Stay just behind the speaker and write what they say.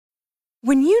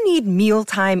When you need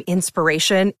mealtime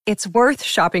inspiration, it's worth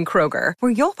shopping Kroger,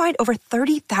 where you'll find over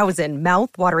 30,000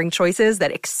 mouth-watering choices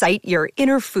that excite your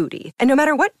inner foodie. And no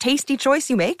matter what tasty choice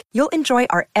you make, you'll enjoy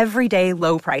our everyday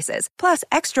low prices, plus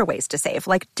extra ways to save,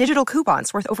 like digital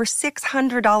coupons worth over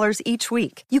 $600 each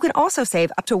week. You can also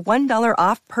save up to $1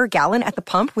 off per gallon at the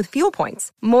pump with fuel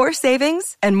points. More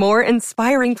savings and more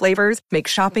inspiring flavors make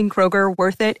shopping Kroger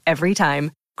worth it every time.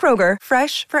 Kroger,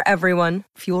 fresh for everyone.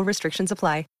 Fuel restrictions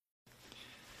apply.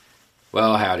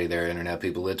 Well, howdy there, Internet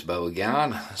people. It's Bo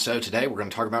again. So today we're going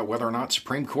to talk about whether or not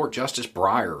Supreme Court Justice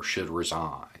Breyer should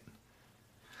resign.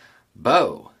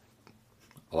 Bo,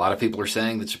 a lot of people are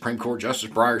saying that Supreme Court Justice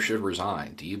Breyer should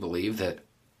resign. Do you believe that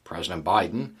President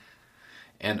Biden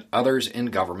and others in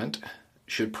government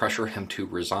should pressure him to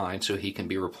resign so he can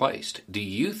be replaced? Do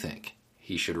you think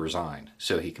he should resign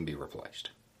so he can be replaced?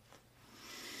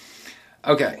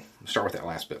 Okay, let's start with that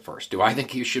last bit first. Do I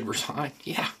think he should resign?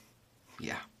 Yeah,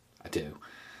 I do.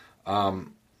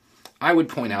 I would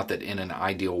point out that in an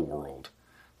ideal world,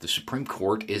 the Supreme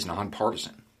Court is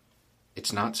nonpartisan.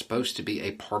 It's not supposed to be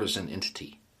a partisan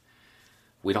entity.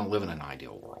 We don't live in an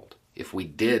ideal world. If we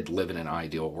did live in an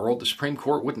ideal world, the Supreme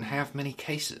Court wouldn't have many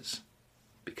cases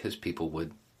because people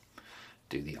would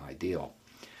do the ideal.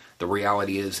 The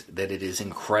reality is that it is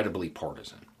incredibly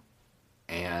partisan.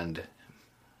 And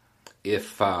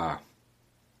if there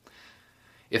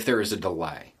is a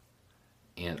delay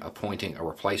in appointing a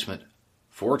replacement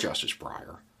for Justice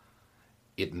Breyer,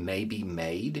 it may be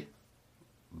made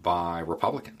by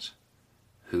Republicans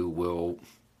who will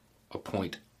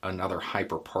appoint another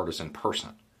hyper-partisan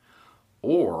person.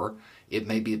 Or it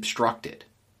may be obstructed,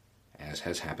 as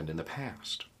has happened in the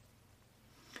past.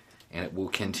 And it will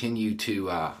continue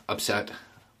to upset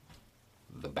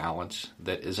the balance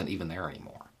that isn't even there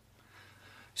anymore.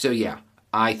 So yeah,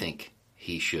 I think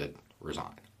he should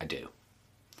resign. I do.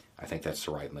 I think that's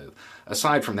the right move.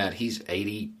 Aside from that, he's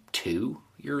 82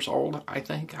 years old, I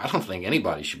think. I don't think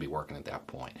anybody should be working at that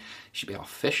point. He should be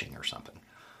off fishing or something.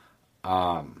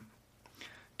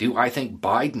 Do I think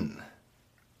Biden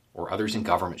or others in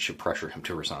government should pressure him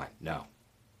to resign? No.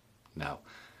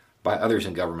 By others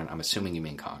in government, I'm assuming you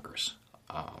mean Congress.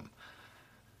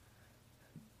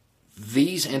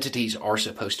 These entities are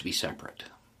supposed to be separate.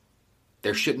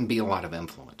 There shouldn't be a lot of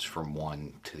influence from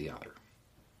one to the other.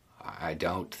 I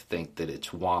don't think that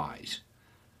it's wise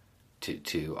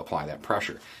to apply that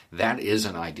pressure. That is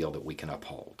an ideal that we can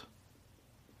uphold.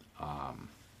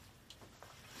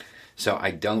 So I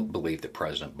don't believe that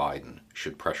President Biden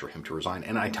should pressure him to resign,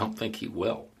 and I don't think he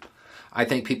will. I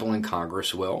think people in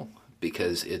Congress will,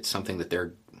 because it's something that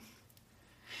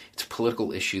it's a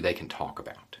political issue they can talk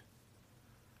about.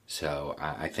 So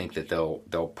I think that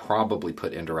they'll probably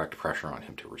put indirect pressure on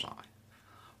him to resign.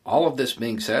 All of this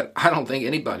being said, I don't think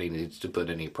anybody needs to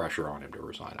put any pressure on him to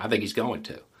resign. I think he's going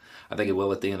to. I think he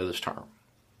will at the end of this term.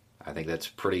 I think that's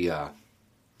pretty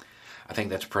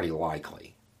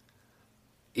likely.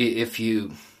 He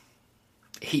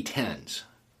tends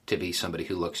to be somebody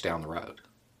who looks down the road.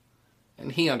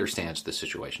 And he understands the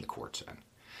situation the court's in.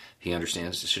 He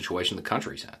understands the situation the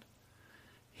country's in.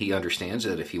 He understands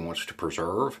that if he wants to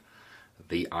preserve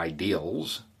the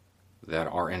ideals that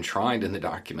are enshrined in the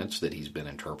documents that he's been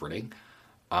interpreting,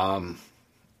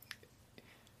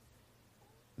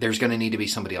 there's going to need to be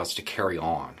somebody else to carry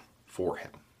on for him.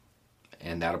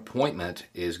 And that appointment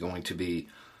is going to be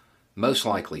most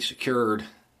likely secured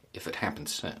if it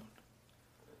happens soon.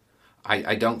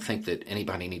 I don't think that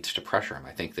anybody needs to pressure him.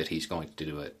 I think that he's going to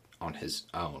do it on his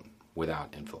own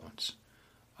without influence.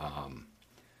 At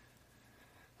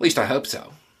least I hope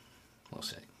so. We'll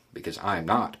see. Because I am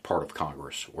not part of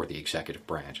Congress or the executive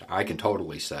branch. I can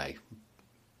totally say,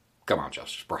 come on,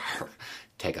 Justice Breyer,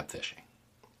 take up fishing.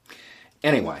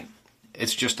 Anyway,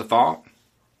 it's just a thought.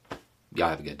 Y'all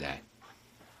have a good day.